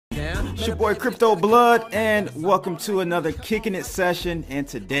It's your boy Crypto Blood, and welcome to another Kicking It session. And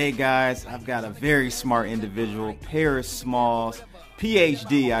today, guys, I've got a very smart individual, Paris Smalls,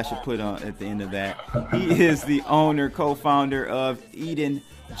 PhD, I should put on at the end of that. He is the owner, co-founder of Eden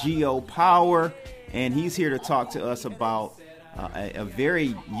Geopower, and he's here to talk to us about a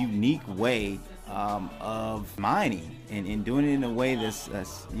very unique way of mining and doing it in a way that's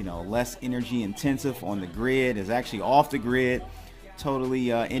less energy intensive on the grid, is actually off the grid, totally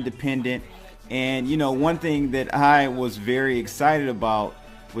independent. And one thing that I was very excited about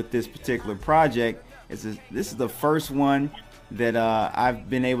with this particular project is this is the first one that I've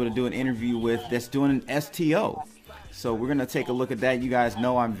been able to do an interview with that's doing an STO. So we're going to take a look at that. You guys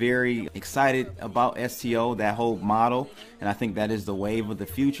know I'm very excited about STO, that whole model, and I think that is the wave of the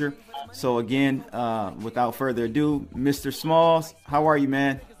future. So again, without further ado, Mr. Smalls, how are you,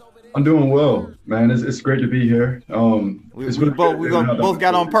 man? I'm doing well, man. It's great to be here. We both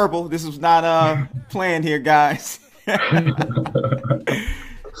got on purple. This was not planned here, guys. Hey,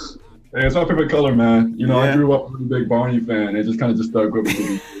 it's my favorite color, man. I grew up a big Barney fan. It just kind of stuck with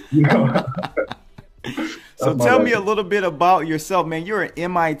me. So tell me a little bit about yourself, man. You're an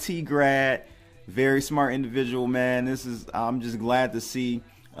MIT grad, very smart individual, man. I'm just glad to see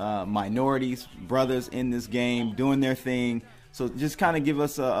minorities, brothers in this game doing their thing. So just kind of give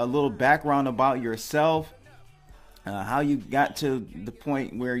us a little background about yourself, how you got to the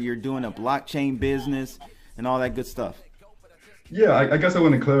point where you're doing a blockchain business and all that good stuff. Yeah, I guess I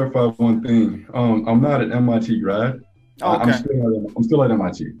want to clarify one thing. I'm not an MIT grad. Oh, okay. I'm still at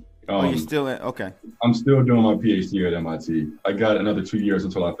MIT. You're still at, okay. I'm still doing my PhD at MIT. I got another 2 years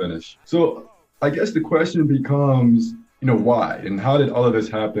until I finish. So I guess the question becomes, why? And how did all of this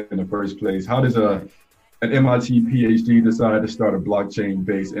happen in the first place? How does an MIT PhD decide to start a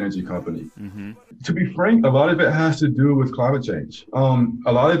blockchain-based energy company? Mm-hmm. To be frank, a lot of it has to do with climate change.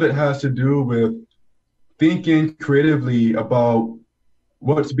 A lot of it has to do with thinking creatively about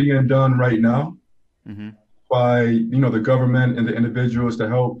what's being done right now by the government and the individuals to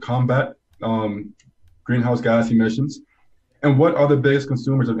help combat greenhouse gas emissions, and what are the biggest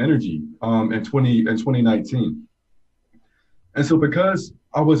consumers of energy in 2019. And so because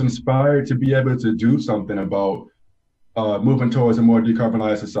I was inspired to be able to do something about moving towards a more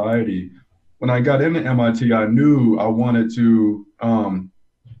decarbonized society, when I got into MIT, I knew I wanted to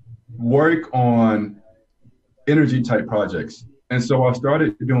work on energy type projects. And so I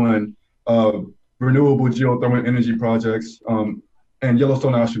started doing renewable geothermal energy projects in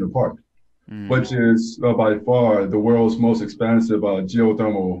Yellowstone National Park, which is by far the world's most expansive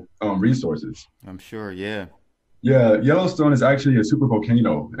geothermal resources. I'm sure, yeah. Yeah, Yellowstone is actually a super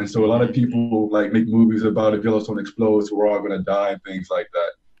volcano. And so a lot of people make movies about if Yellowstone explodes, we're all going to die and things like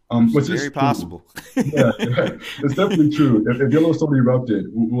that. Which is very possible. Yeah, it's definitely true. If Yellowstone erupted,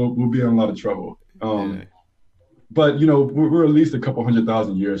 we'll be in a lot of trouble. But, we're at least a couple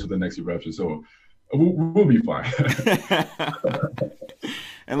 100,000 years for the next eruption. So we'll be fine.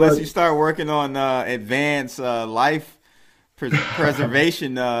 Unless you start working on advanced life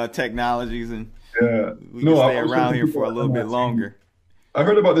preservation technologies, and we can stay around here for a little bit longer. I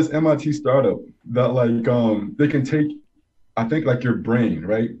heard about this MIT startup that they can take, I think, your brain,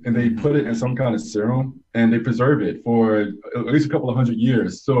 right? And they put it in some kind of serum and they preserve it for at least a couple of 100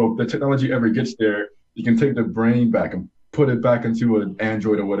 years. So if the technology ever gets there, you can take the brain back and put it back into an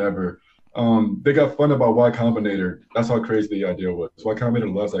Android or whatever. They got funded by Y Combinator. That's how crazy the idea was. Y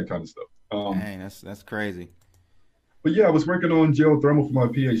Combinator loves that kind of stuff. Dang, that's crazy. But yeah, I was working on geothermal for my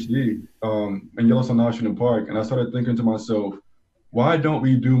PhD in Yellowstone National Park, and I started thinking to myself, why don't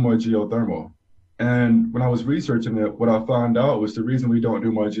we do more geothermal? And when I was researching it, what I found out was the reason we don't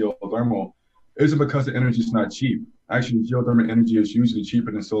do more geothermal isn't because the energy is not cheap. Actually, geothermal energy is usually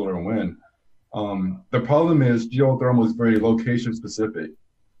cheaper than solar and wind. The problem is geothermal is very location specific,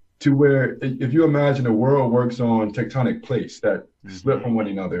 to where if you imagine the world works on tectonic plates that slip from one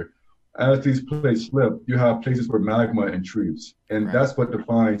another, as these plates slip, you have places where magma intrudes. And that's what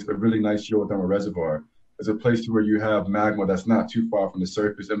defines a really nice geothermal reservoir, is a place where you have magma that's not too far from the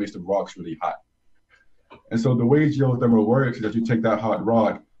surface that makes the rocks really hot. And so the way geothermal works is that you take that hot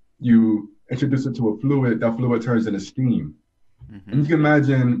rock, you introduce it to a fluid, that fluid turns into steam. And you can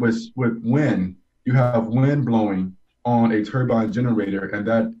imagine with wind, you have wind blowing on a turbine generator, and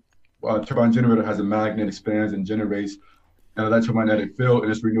that turbine generator has a magnet, expands and generates an electromagnetic field,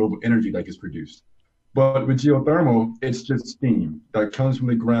 and it's renewable energy that gets produced. But with geothermal, it's just steam that comes from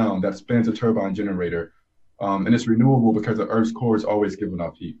the ground that spins a turbine generator, and it's renewable because the Earth's core is always giving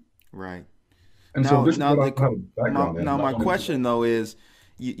off heat. Right. And so this is what I have a background in. Now my question though is,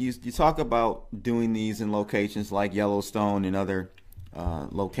 you talk about doing these in locations like Yellowstone and other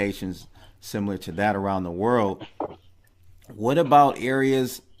locations similar to that around the world. What about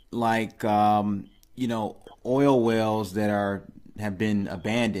areas like oil wells that have been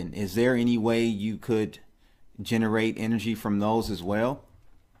abandoned? Is there any way you could generate energy from those as well?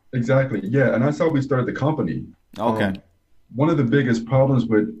 Exactly. Yeah, and that's how we started the company. Okay. One of the biggest problems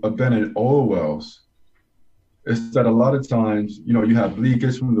with abandoned oil wells is that a lot of times, you have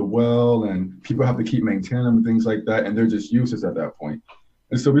leakage from the well and people have to keep maintaining them and things like that, and they're just useless at that point.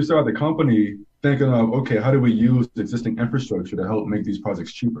 And so we started the company thinking of, okay, how do we use the existing infrastructure to help make these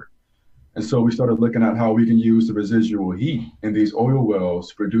projects cheaper? And so we started looking at how we can use the residual heat in these oil wells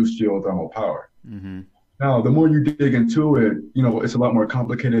to produce geothermal power. Mm-hmm. Now, the more you dig into it, it's a lot more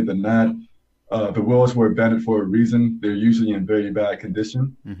complicated than that. The wells were abandoned for a reason. They're usually in very bad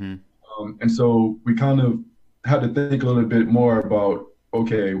condition. Mm-hmm. And so we kind of had to think a little bit more about,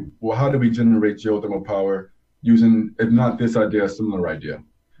 okay, well, how do we generate geothermal power using, if not this idea, a similar idea?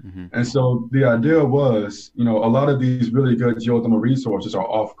 Mm-hmm. And so the idea was, a lot of these really good geothermal resources are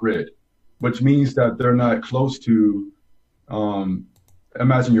off grid, which means that they're not close to,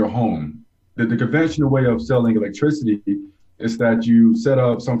 imagine your home. The conventional way of selling electricity is that you set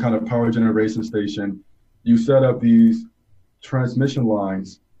up some kind of power generation station, you set up these transmission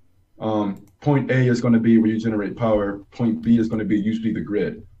lines. Point A is going to be where you generate power, point B is going to be usually the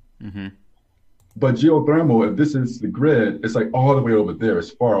grid. Mm-hmm. But geothermal, if this is the grid, it's like all the way over there,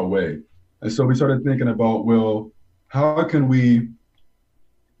 it's far away. And so we started thinking about, well, how can we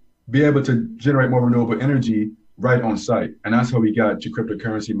be able to generate more renewable energy right on site? And that's how we got to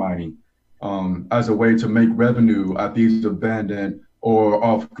cryptocurrency mining. As a way to make revenue at these abandoned or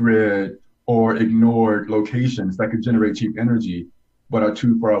off-grid or ignored locations that could generate cheap energy, but are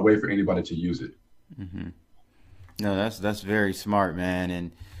too far away for anybody to use it. Mm-hmm. No, that's very smart, man,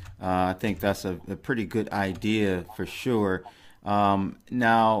 and I think that's a pretty good idea for sure.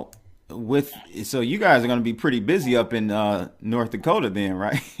 Now, so you guys are going to be pretty busy up in North Dakota, then,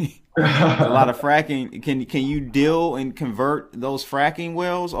 right? A lot of fracking. Can you deal and convert those fracking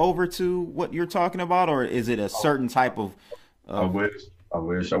wells over to what you're talking about, or is it a certain type of? I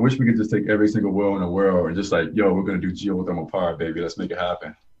wish we could just take every single well in the world and just like, yo, we're gonna do geothermal power, baby. Let's make it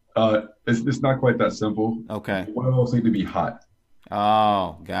happen. It's not quite that simple. Okay. The wells need to be hot.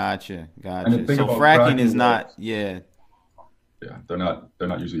 Oh, gotcha. And So fracking is not, wells, yeah. Yeah, they're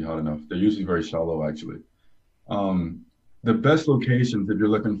not usually hot enough. They're usually very shallow, actually. The best locations, if you're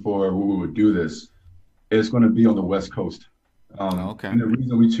looking for where we would do this, is going to be on the West Coast. Okay. And the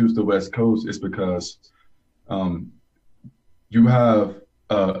reason we choose the West Coast is because you have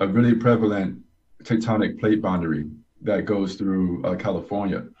a really prevalent tectonic plate boundary that goes through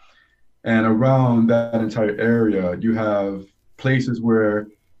California. And around that entire area, you have places where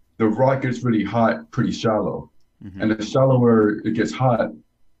the rock gets really hot, pretty shallow. Mm-hmm. And the shallower it gets hot,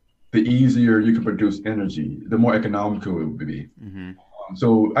 the easier you can produce energy, the more economical it would be. Mm-hmm.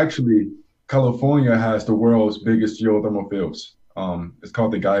 So actually, California has the world's biggest geothermal fields. It's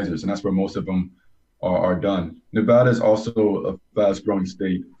called the geysers, and that's where most of them are done. Nevada is also a fast growing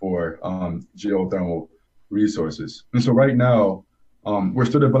state for geothermal resources. And so right now, we're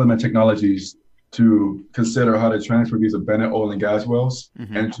still developing technologies to consider how to transfer these abandoned oil and gas wells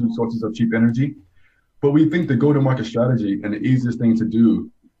mm-hmm. into sources of cheap energy. But we think the go-to-market strategy and the easiest thing to do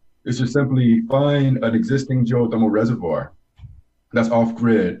is to simply find an existing geothermal reservoir that's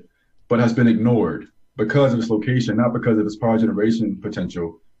off-grid, but has been ignored because of its location, not because of its power generation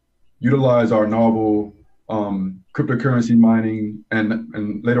potential. Utilize our novel cryptocurrency mining,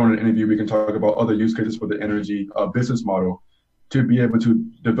 and later on in the interview, we can talk about other use cases for the energy business model to be able to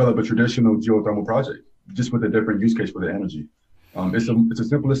develop a traditional geothermal project, just with a different use case for the energy. It's the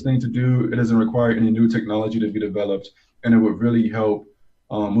simplest thing to do. It doesn't require any new technology to be developed, and it would really help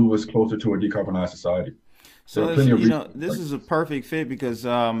move us closer to a decarbonized society. So this is a perfect fit because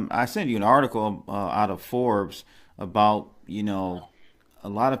I sent you an article out of Forbes about, a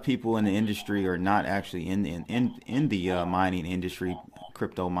lot of people in the industry are not actually in the mining industry,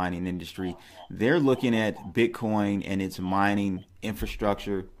 crypto mining industry. They're looking at Bitcoin and its mining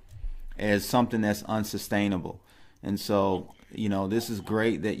infrastructure as something that's unsustainable. And so, this is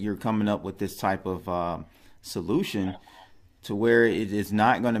great that you're coming up with this type of solution to where it is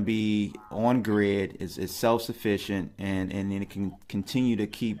not going to be on grid, it's self-sufficient, and it can continue to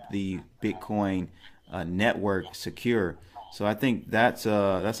keep the Bitcoin network secure. So I think that's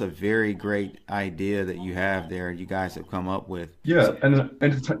a very great idea that you have there. You guys have come up with. Yeah, and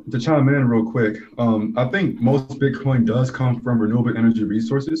to chime in real quick, I think most Bitcoin does come from renewable energy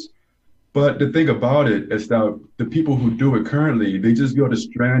resources. But the thing about it is that the people who do it currently, they just go to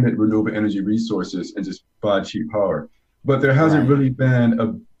stranded renewable energy resources and just buy cheap power. but there hasn't Right. really been a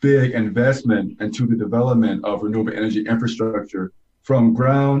big investment into the development of renewable energy infrastructure from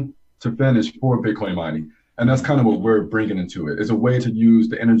ground to finish for Bitcoin mining. And that's kind of what we're bringing into it. It's a way to use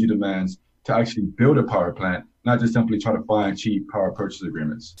the energy demands to actually build a power plant, not just simply try to find cheap power purchase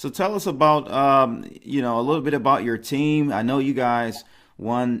agreements. So tell us about, a little bit about your team. I know you guys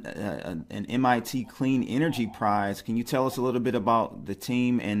won an MIT Clean Energy Prize. Can you tell us a little bit about the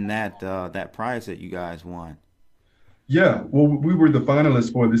team and that prize that you guys won? Yeah, well, we were the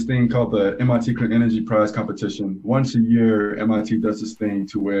finalists for this thing called the MIT Clean Energy Prize competition. Once a year, MIT does this thing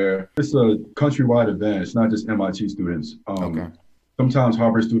to where it's a countrywide event. It's not just MIT students. Okay. Sometimes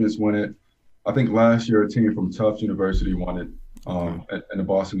Harvard students win it. I think last year a team from Tufts University won it Okay. in the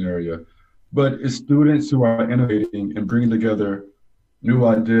Boston area. But it's students who are innovating and bringing together new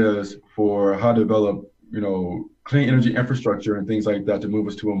ideas for how to develop, clean energy infrastructure and things like that to move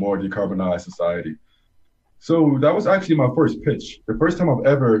us to a more decarbonized society. So that was actually my first pitch. The first time I've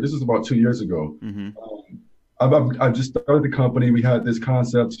ever, this was about 2 years ago. Mm-hmm. I've just started the company. We had this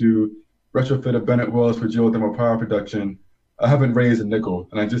concept to retrofit a Bennett wells for geothermal power production. I haven't raised a nickel,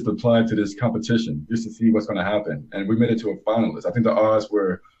 and I just applied to this competition just to see what's going to happen. And we made it to a finalist. I think the odds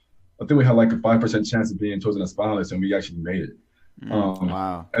were, I think we had like a 5% chance of being chosen as finalists, and we actually made it.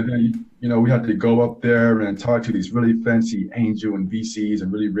 Wow. And then, we had to go up there and talk to these really fancy angel and VCs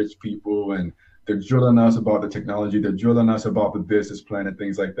and really rich people. And they're drilling us about the technology. They're drilling us about the business plan and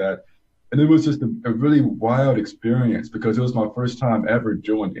things like that. And it was just a really wild experience because it was my first time ever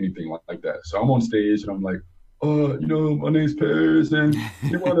doing anything like that. So I'm on stage and I'm like, my name's Paris, and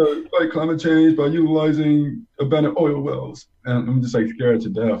we want to fight climate change by utilizing abandoned oil wells. And I'm just like scared to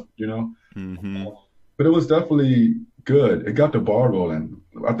death. Mm-hmm. But it was definitely good. It got the ball rolling.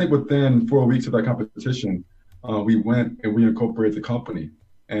 I think within 4 weeks of that competition, we went and we incorporated the company,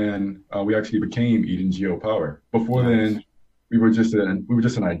 and we actually became Eden Geopower. Before Nice. then, we were just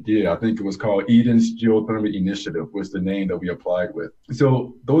an idea. I think it was called Eden's Geothermal Initiative was the name that we applied with.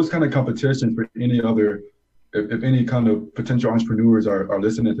 So those kind of competitions for any other, if any kind of potential entrepreneurs are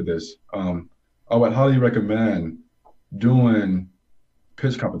listening to this, I would highly recommend doing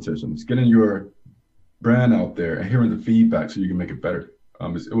pitch competitions, getting your brand out there and hearing the feedback so you can make it better.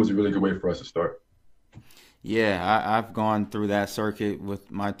 It was a really good way for us to start. Yeah, I've gone through that circuit with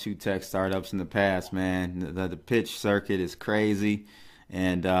my two tech startups in the past, man. The pitch circuit is crazy,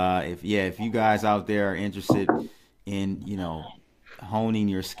 and if you guys out there are interested in honing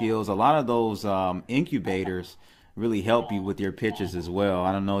your skills, a lot of those incubators really help you with your pitches as well.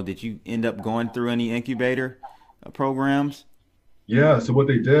 I don't know, did you end up going through any incubator programs? Yeah, so what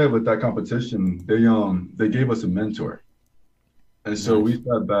they did with that competition, they gave us a mentor. And so we Nice.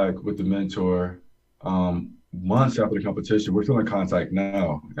 sat back with the mentor months after the competition. We're still in contact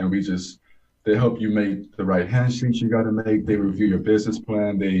now, and they help you make the right handshakes you got to make. They review your business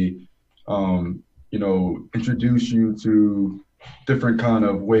plan. They, introduce you to different kind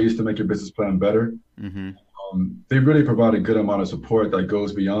of ways to make your business plan better. Mm-hmm. They really provide a good amount of support that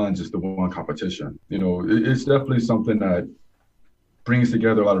goes beyond just the one competition. It's definitely something that brings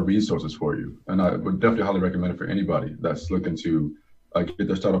together a lot of resources for you. And I would definitely highly recommend it for anybody that's looking to get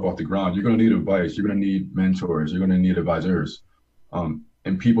their startup off the ground. You're going to need advice. You're going to need mentors. You're going to need advisors,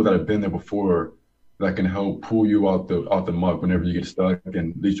 and people that have been there before that can help pull you out the muck whenever you get stuck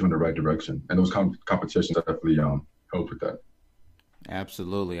and lead you in the right direction. And those competitions definitely help with that.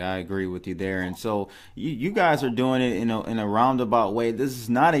 Absolutely, I agree with you there. And so you guys are doing it in a roundabout way. This is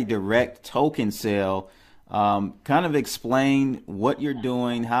not a direct token sale. Kind of explain what you're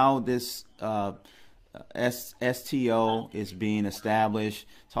doing, how this STO is being established.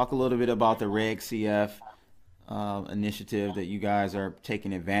 Talk a little bit about the Reg CF initiative that you guys are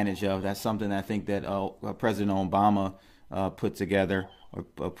taking advantage of. That's something I think that President Obama put together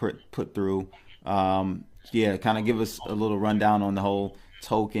or put through. Yeah, kind of give us a little rundown on the whole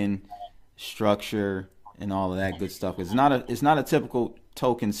token structure and all of that good stuff. It's not a typical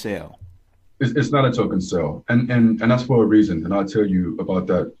token sale. It's not a token sale, and that's for a reason, and I'll tell you about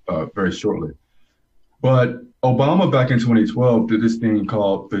that very shortly. But Obama back in 2012 did this thing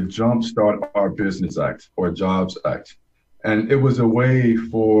called the Jumpstart Our Business Act or Jobs Act. And it was a way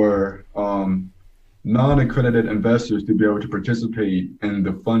for non-accredited investors to be able to participate in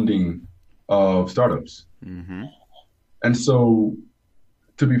the funding of startups. Mm-hmm. And so,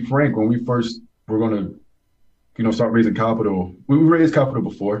 to be frank, when we first were going to, start raising capital, we raised capital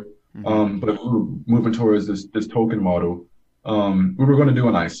before, Mm-hmm. but we were moving towards this token model. We were going to do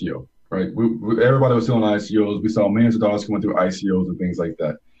an ICO, right? Everybody was doing ICOs. We saw millions of dollars going through ICOs and things like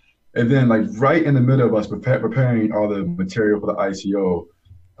that. And then, like right in the middle of us preparing all the material for the ICO,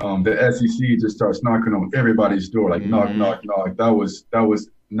 the SEC just starts knocking on everybody's door, like knock, Mm-hmm. knock, knock. That was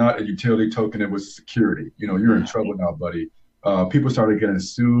not a utility token; it was security. You're in trouble now, buddy. People started getting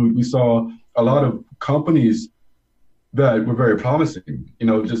sued. We saw a lot of companies that were very promising,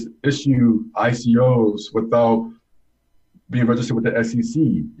 just issue ICOs without being registered with the SEC,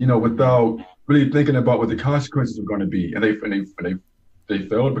 Mm-hmm. without really thinking about what the consequences are going to be, and they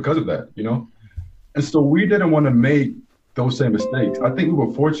failed because of that. And so we didn't want to make those same mistakes. I think we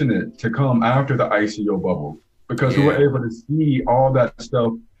were fortunate to come after the ICO bubble because we were Yeah. able to see all that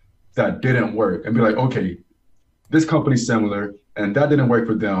stuff that didn't work and be like, okay, this company's similar and that didn't work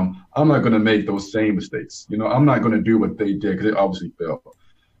for them. I'm not going to make those same mistakes. I'm not going to do what they did because it obviously failed.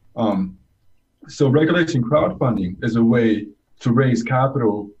 Um, so regulation crowdfunding is a way to raise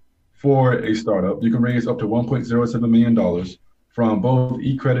capital for a startup. You can raise up to $1.07 million from both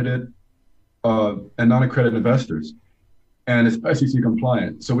accredited and non-accredited investors. And it's SEC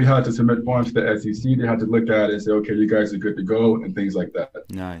compliant. So we had to submit forms to the SEC. They had to look at it and say, okay, you guys are good to go and things like that.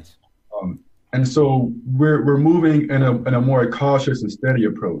 Nice. Um, and so we're moving in a more cautious and steady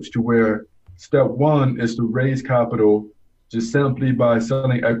approach to where step one is to raise capital just simply by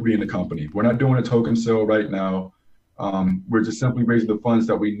selling equity in the company. We're not doing a token sale right now. We're just simply raising the funds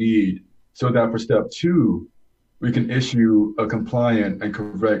that we need so that for step two, we can issue a compliant and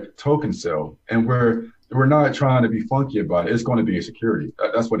correct token sale. And we're not trying to be funky about it. It's going to be a security.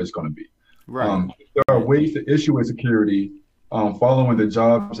 That's what it's going to be. Right. There are Right. ways to issue a security following the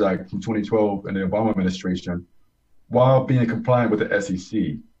Jobs Act from 2012 and the Obama administration while being compliant with the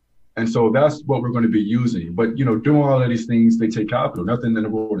SEC. And so that's what we're going to be using. But doing all of these things, they take capital. Nothing in the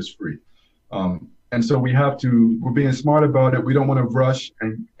world is free. And so we're being smart about it. We don't want to rush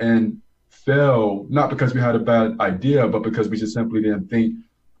and fail, not because we had a bad idea, but because we just simply didn't think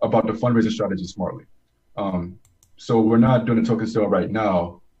about the fundraising strategy smartly. Um, so we're not doing a token sale right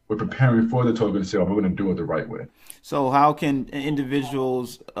now. We're preparing for the token sale. We're going to do it the right way. So how can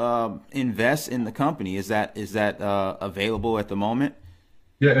individuals invest in the company? Is that available at the moment?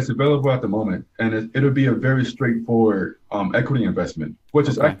 Yeah, it's available at the moment, and it'll be a very straightforward equity investment, which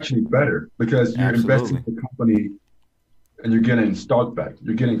is Okay. actually better because you're investing Absolutely. in the company and you're getting stock back.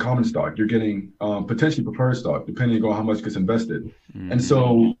 You're getting common stock. You're getting potentially preferred stock, depending on how much gets invested. And Mm-hmm.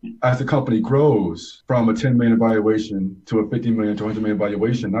 so, as the company grows from a 10 million valuation to a 50 million to 100 million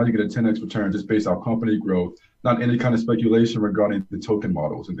valuation, now you get a 10x return just based off company growth, not any kind of speculation regarding the token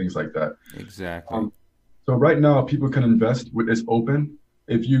models and things like that. Exactly. Um, so right now, people can invest. It's open.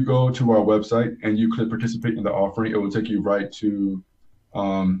 If you go to our website and you click participate in the offering, it will take you right to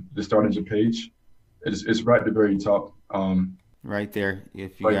the start engine page. It's right at the very top. Right there.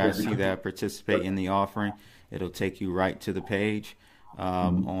 If you Right there. guys see that, participate in the offering, it'll take you right to the page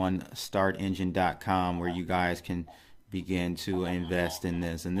Mhm. on startengine.com where you guys can begin to invest in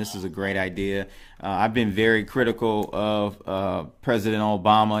this. And this is a great idea. I've been very critical of President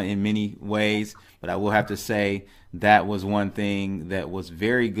Obama in many ways, but I will have to say that was one thing that was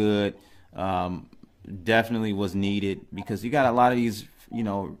very good. Um, Definitely was needed because you got a lot of these,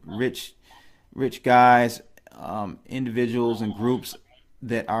 rich guys, individuals and groups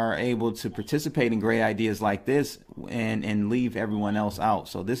that are able to participate in great ideas like this and leave everyone else out.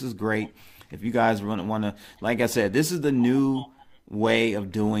 So this is great. If you guys want to, like I said, this is the new way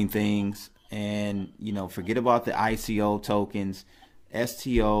of doing things. And, forget about the ICO tokens.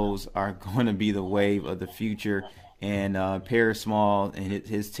 STOs are going to be the wave of the future. And Paris Small and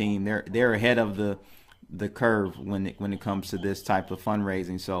his team, they're ahead of the curve when it comes to this type of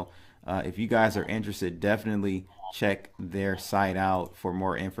fundraising. So if you guys are interested, definitely check their site out for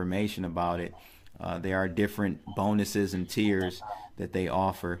more information about it. There are different bonuses and tiers that they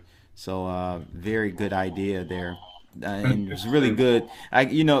offer. So very good idea there, and it's really good. I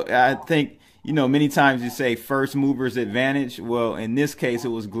think many times you say first movers advantage. Well, in this case, it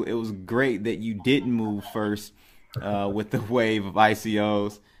was great that you didn't move first with the wave of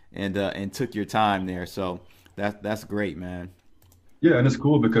ICOs and took your time there. So that's great, man. Yeah, and it's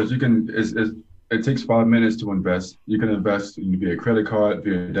cool because it takes 5 minutes to invest. You can invest via credit card,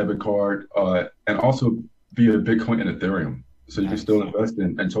 via debit card, and also via Bitcoin and Ethereum. So you can still Nice. invest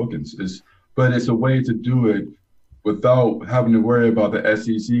in tokens. But it's a way to do it without having to worry about the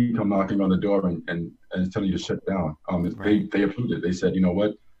SEC come knocking on the door and telling you to shut down. Right. They approved it. They said, you know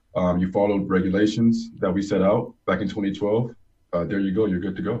what, you followed regulations that we set out back in 2012. There you go. You're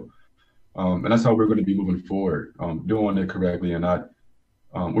good to go. And that's how we're going to be moving forward, doing it correctly and not.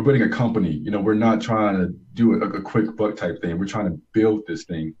 We're building a company. We're not trying to do a quick buck type thing. We're trying to build this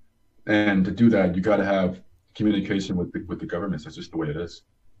thing, and to do that, you got to have communication with the governments. That's just the way it is.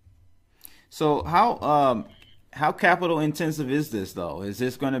 So how how capital intensive is this though? Is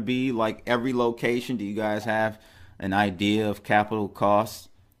this going to be like every location? Do you guys have an idea of capital costs?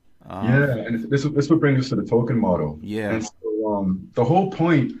 Yeah, Um, and this would bring us to the token model. yeah. And so the whole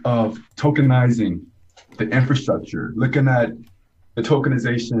point of tokenizing the infrastructure, looking at the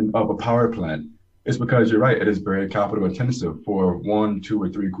tokenization of a power plant, is because you're right, it is very capital intensive for one, two, or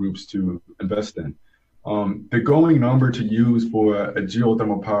three groups to invest in. The going number to use for a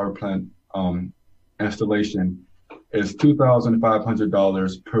geothermal power plant installation is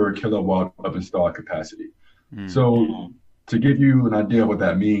 $2,500 per kilowatt of installed capacity. Mm. So to give you an idea of what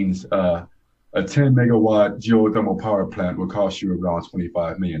that means, a 10 megawatt geothermal power plant will cost you around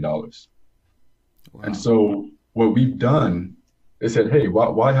 $25 million. And Wow. so what we've done is said, hey,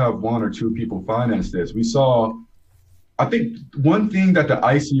 why have one or two people finance this? We saw, I think one thing that the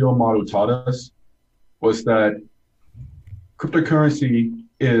ICO model taught us was that cryptocurrency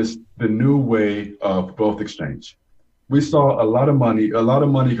is the new way of wealth exchange. We saw a lot of money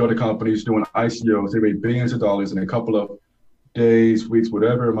go to companies doing ICOs. They made billions of dollars in a couple of days, weeks,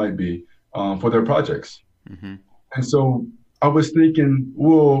 whatever it might be, for their projects. Mm-hmm. And so I was thinking,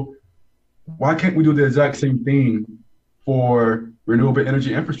 well, why can't we do the exact same thing for renewable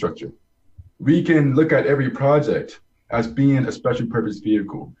energy infrastructure? We can look at every project as being a special purpose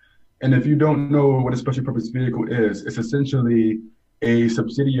vehicle. And if you don't know what a special purpose vehicle is, it's essentially a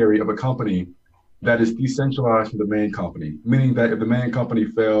subsidiary of a company that is decentralized from the main company, meaning that if the main company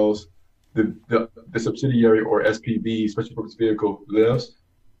fails, the subsidiary or SPV, special purpose vehicle, lives.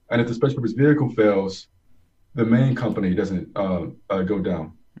 And if the special purpose vehicle fails, the main company doesn't go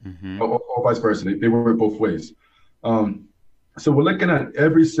down, Mm-hmm. or vice versa. They work both ways. So we're looking at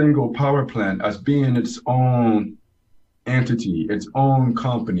every single power plant as being its own entity, its own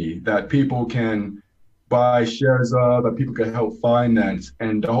company that people can buy shares of, that people can help finance.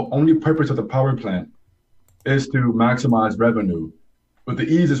 And the only purpose of the power plant is to maximize revenue. But the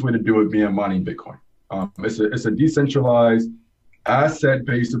easiest way to do it being mining Bitcoin. It's a decentralized,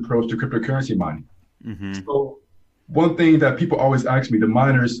 asset-based approach to cryptocurrency mining. Mm-hmm. So one thing that people always ask me, the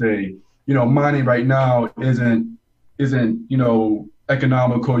miners say, mining right now isn't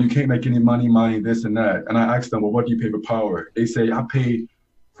economical. You can't make any money mining this and that. And I ask them, well, what do you pay for power? They say, I pay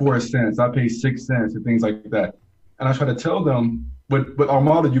 4 cents, I pay 6 cents, and things like that. And I try to tell them, but with our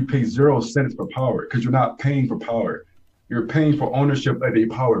model, you pay 0 cents for power because you're not paying for power. You're paying for ownership of a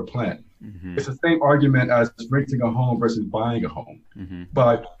power plant. Mm-hmm. It's the same argument as renting a home versus buying a home. Mm-hmm.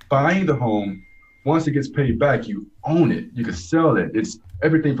 By buying the home, once it gets paid back, you own it. You can sell it. It's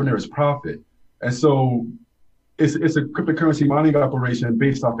everything from there is profit. And so it's a cryptocurrency mining operation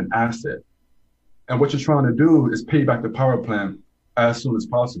based off an asset. And what you're trying to do is pay back the power plant as soon as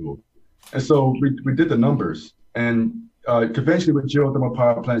possible. And so we did the numbers. And conventionally with geothermal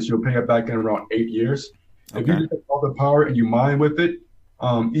power plants, you'll pay it back in around 8 years. If you take all the power and you mine with it,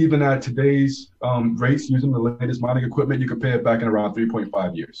 even at today's rates using the latest mining equipment, you can pay it back in around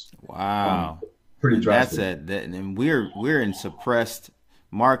 3.5 years. Wow. Pretty And drastic. and we're in suppressed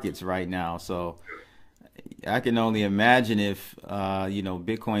markets right now. So I can only imagine if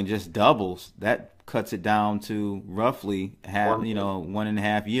Bitcoin just doubles, that cuts it down to roughly half,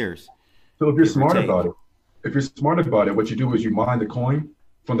 1.5 years. So if you're Give or smart take. about it, what you do is you mine the coin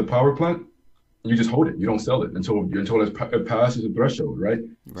from the power plant. You just hold it. You don't sell it until it passes a threshold, right?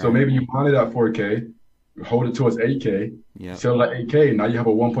 So Right. maybe you mine it at 4K, hold it to its 8K, Yep. sell it at 8K. Now you have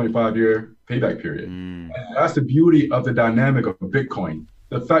a 1.5-year payback period. Mm. And that's the beauty of the dynamic of Bitcoin.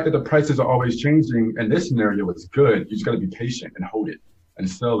 The fact that the prices are always changing in this scenario is good. You just got to be patient and hold it and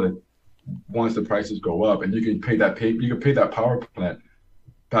sell it once the prices go up, and you can pay that power plant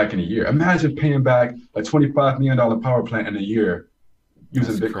back in a year. Imagine paying back a $25 million power plant in a year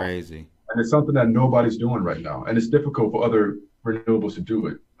using That's Bitcoin. crazy. And it's something that nobody's doing right now. And it's difficult for other renewables to do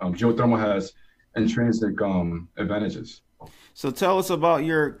it. Geothermal has intrinsic advantages. So tell us about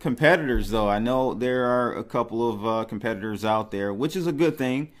your competitors, though. I know there are a couple of competitors out there, which is a good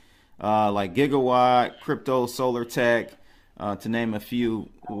thing, like Gigawatt, Crypto, Solar Tech, to name a few.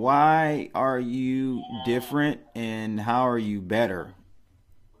 Why are you different, and how are you better?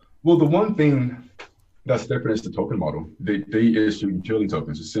 Well, the one thing that's different is the token model. They issue utility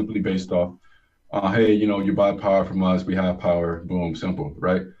tokens. It's simply based off, hey, you buy power from us, we have power, boom, simple,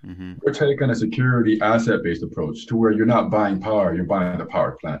 right? Mm-hmm. We're taking a security asset-based approach to where you're not buying power, you're buying the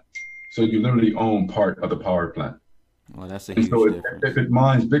power plant. So you literally own part of the power plant. Well, that's a And huge so difference. if it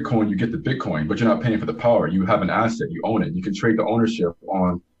mines Bitcoin, you get the Bitcoin, but you're not paying for the power. You have an asset, you own it. You can trade the ownership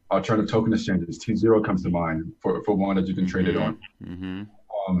on alternative token exchanges. T0 comes to mind for one that you can trade it on. Mm-hmm.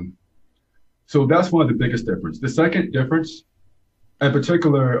 So that's one of the biggest difference. The second difference, in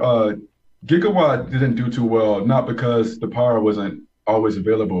particular, Gigawatt didn't do too well, not because the power wasn't always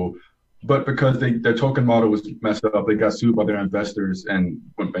available, but because their token model was messed up. They got sued by their investors and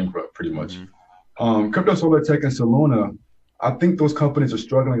went bankrupt pretty much. Mm-hmm. Crypto Solar Tech and Soluna, I think those companies are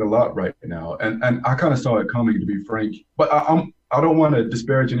struggling a lot right now, and I kind of saw it coming, to be frank. But I don't want to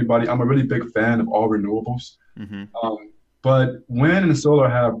disparage anybody. I'm a really big fan of all renewables, Mm-hmm. but wind and solar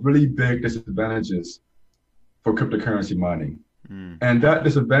have really big disadvantages for cryptocurrency mining, Mm. and that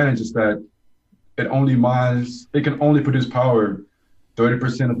disadvantage is that it can only produce power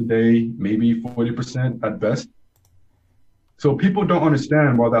 30% of the day, maybe 40% at best. So people don't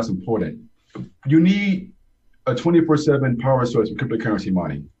understand why that's important. You need a 24/7 power source for cryptocurrency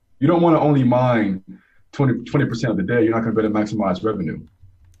mining. You don't want to only mine 20% of the day. You're not going to be able to maximize revenue.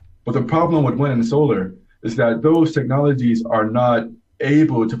 But the problem with wind and solar is that those technologies are not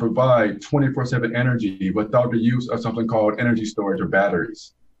able to provide 24/7 energy without the use of something called energy storage or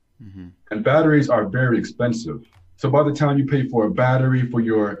batteries. Mm-hmm. And batteries are very expensive. So by the time you pay for a battery for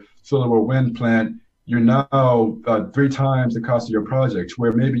your solar or wind plant, you're now 3 times the cost of your project,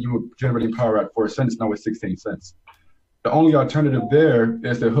 where maybe you were generating power at 4 cents, now it's 16 cents. The only alternative there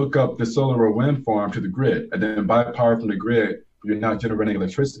is to hook up the solar or wind farm to the grid and then buy power from the grid. You're not generating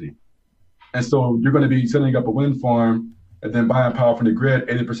electricity. And so you're going to be setting up a wind farm and then buying power from the grid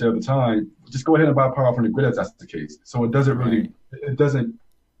 80% of the time. Just go ahead and buy power from the grid if that's the case. So it doesn't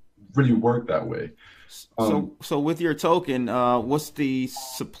really work that way. So with your token, what's the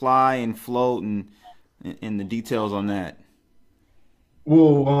supply and float and the details on that?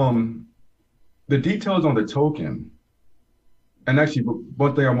 Well, the details on the token, and actually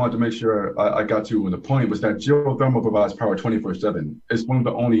one thing I wanted to make sure I got to with the point was that geothermal provides power 24/7. It's one of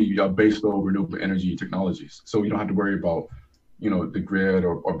the only baseload renewable energy technologies. So you don't have to worry about, the grid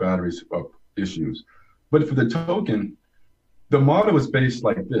or batteries issues. But for the token, the model is based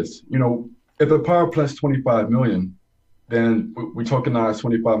like this. If the power plant's 25 million, then we tokenize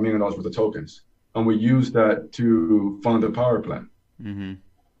 $25 million worth of tokens, and we use that to fund the power plant. Mm-hmm.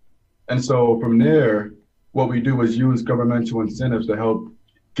 And so from there, what we do is use governmental incentives to help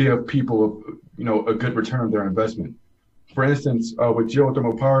give people, a good return on their investment. For instance, with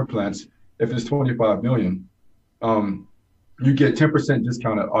geothermal power plants, if it's 25 million, you get 10%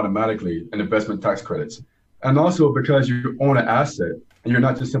 discounted automatically in investment tax credits. And also because you own an asset and you're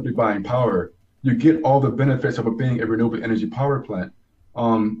not just simply buying power, you get all the benefits of it being a renewable energy power plant.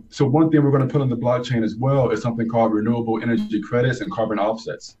 So one thing we're going to put on the blockchain as well is something called renewable energy credits and carbon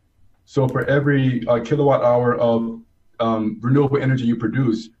offsets. So for every kilowatt hour of renewable energy you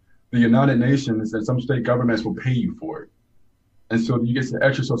produce, the United Nations and some state governments will pay you for it. And so you get an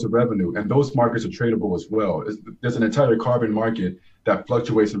extra source of revenue, and those markets are tradable as well. There's an entire carbon market that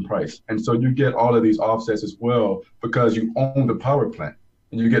fluctuates in price. And so you get all of these offsets as well because you own the power plant,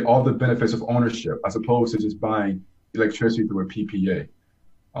 and you get all the benefits of ownership as opposed to just buying electricity through a PPA.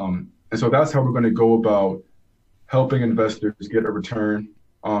 And so that's how we're going to go about helping investors get a return,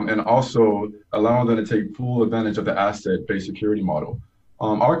 and also allowing them to take full advantage of the asset-based security model.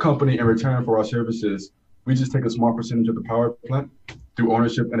 Our company, in return for our services, we just take a small percentage of the power plant through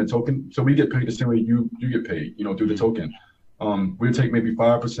ownership and a token. So we get paid the same way you get paid, through the token. We take maybe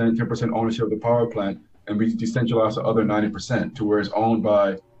 5%, 10% ownership of the power plant, and we decentralize the other 90% to where it's owned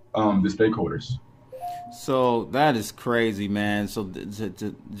by the stakeholders. So that is crazy, man. So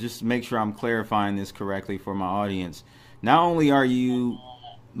to just make sure I'm clarifying this correctly for my audience, not only are you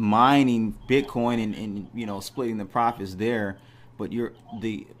mining Bitcoin and splitting the profits there, but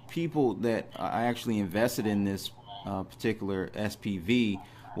the people that are actually invested in this particular SPV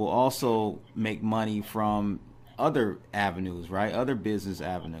will also make money from other avenues, right? Other business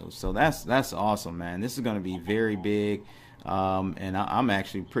avenues. So that's awesome, man. This is going to be very big, and I'm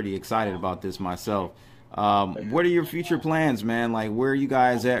actually pretty excited about this myself. What are your future plans, man? Like, where are you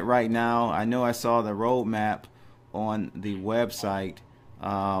guys at right now? I know I saw the roadmap on the website.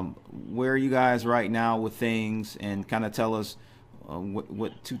 Where are you guys right now with things, and kind of tell us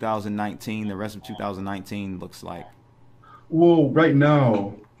what 2019, the rest of 2019 looks like? Well, right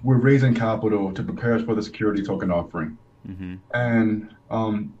now we're raising capital to prepare us for the security token offering. Mm-hmm.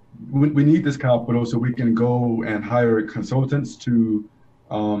 And we need this capital so we can go and hire consultants to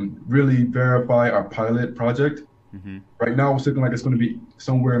really verify our pilot project. Mm-hmm. Right now, it's looking like it's going to be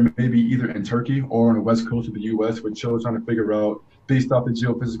somewhere maybe either in Turkey or on the west coast of the U.S., which shows trying to figure out, based off the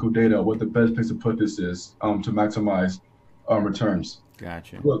geophysical data, what the best place to put this is to maximize returns.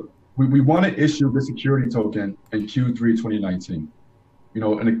 Gotcha. Look, we want to issue the security token in Q3 2019.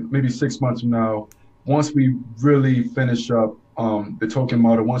 And maybe 6 months from now, once we really finish up the token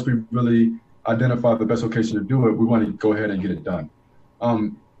model, once we really identify the best location to do it, we want to go ahead and get it done.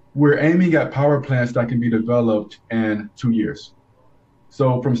 we're aiming at power plants that can be developed in 2 years.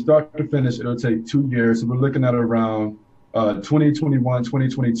 So from start to finish, it'll take 2 years. So we're looking at around 2021,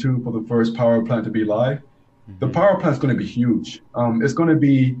 2022 for the first power plant to be live. The power plant's going to be huge. It's going to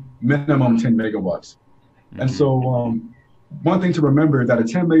be minimum 10 megawatts. And so one thing to remember that a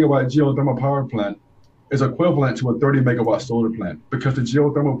 10 megawatt geothermal power plant is equivalent to a 30 megawatt solar plant because the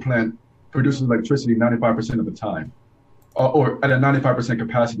geothermal plant produces electricity 95% of the time, or at a 95%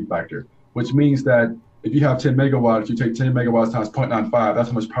 capacity factor, which means that if you have 10 megawatts, you take 10 megawatts times 0.95, that's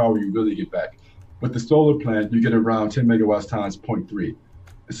how much power you really get back. With the solar plant, you get around 10 megawatts times 0.3.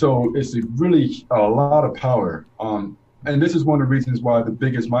 So it's really a lot of power. And this is one of the reasons why the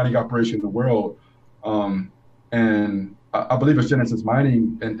biggest mining operation in the world, and I believe it's Genesis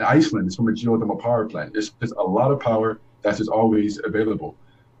Mining in Iceland, is from a geothermal power plant. It's just a lot of power that's just always available.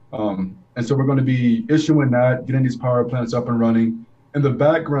 And so we're going to be issuing that, getting these power plants up and running. In the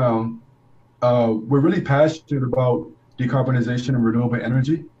background, we're really passionate about decarbonization and renewable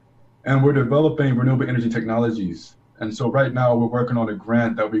energy, and we're developing renewable energy technologies. And so right now we're working on a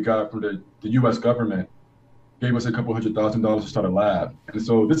grant that we got from the US government, gave us a couple $100,000 to start a lab. And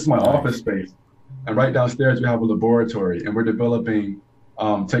so this is my office space. And right downstairs we have a laboratory, and we're developing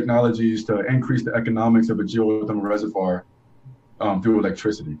technologies to increase the economics of a geothermal reservoir through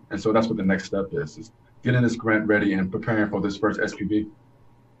electricity. And so that's what the next step is getting this grant ready and preparing for this first SPV.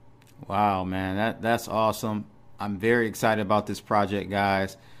 Wow, man, that's awesome. I'm very excited about this project,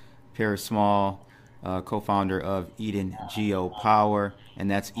 guys. Paris Small, co-founder of Eden Geopower, and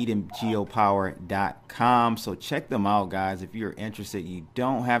that's edengeopower.com. So check them out, guys, if you're interested. You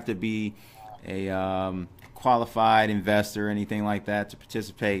don't have to be a qualified investor or anything like that to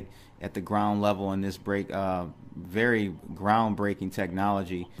participate at the ground level in this very groundbreaking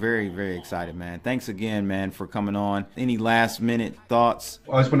technology. Very, very excited, man. Thanks again, man, for coming on. Any last minute thoughts?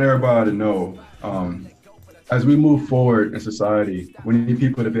 I just want everybody to know, as we move forward in society, we need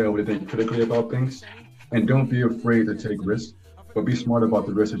people to be able to think critically about things, and don't be afraid to take risks, but be smart about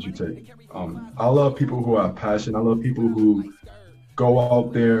the risks that you take. I love people who have passion. I love people who go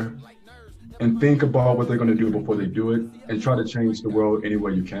out there and think about what they're going to do before they do it, and try to change the world any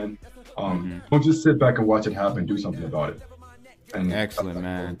way you can. Don't just sit back and watch it happen. Do something about it. And excellent,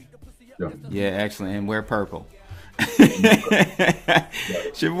 man. Yeah, excellent. And wear purple.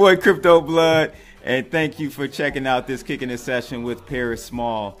 It's your boy Crypto Blood, and thank you for checking out this Kicking It session with Paris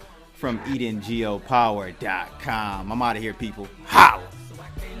Small from edengeopower.com. I'm out of here, people. Holla!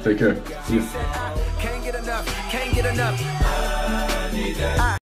 Take care. See you. Can't get enough.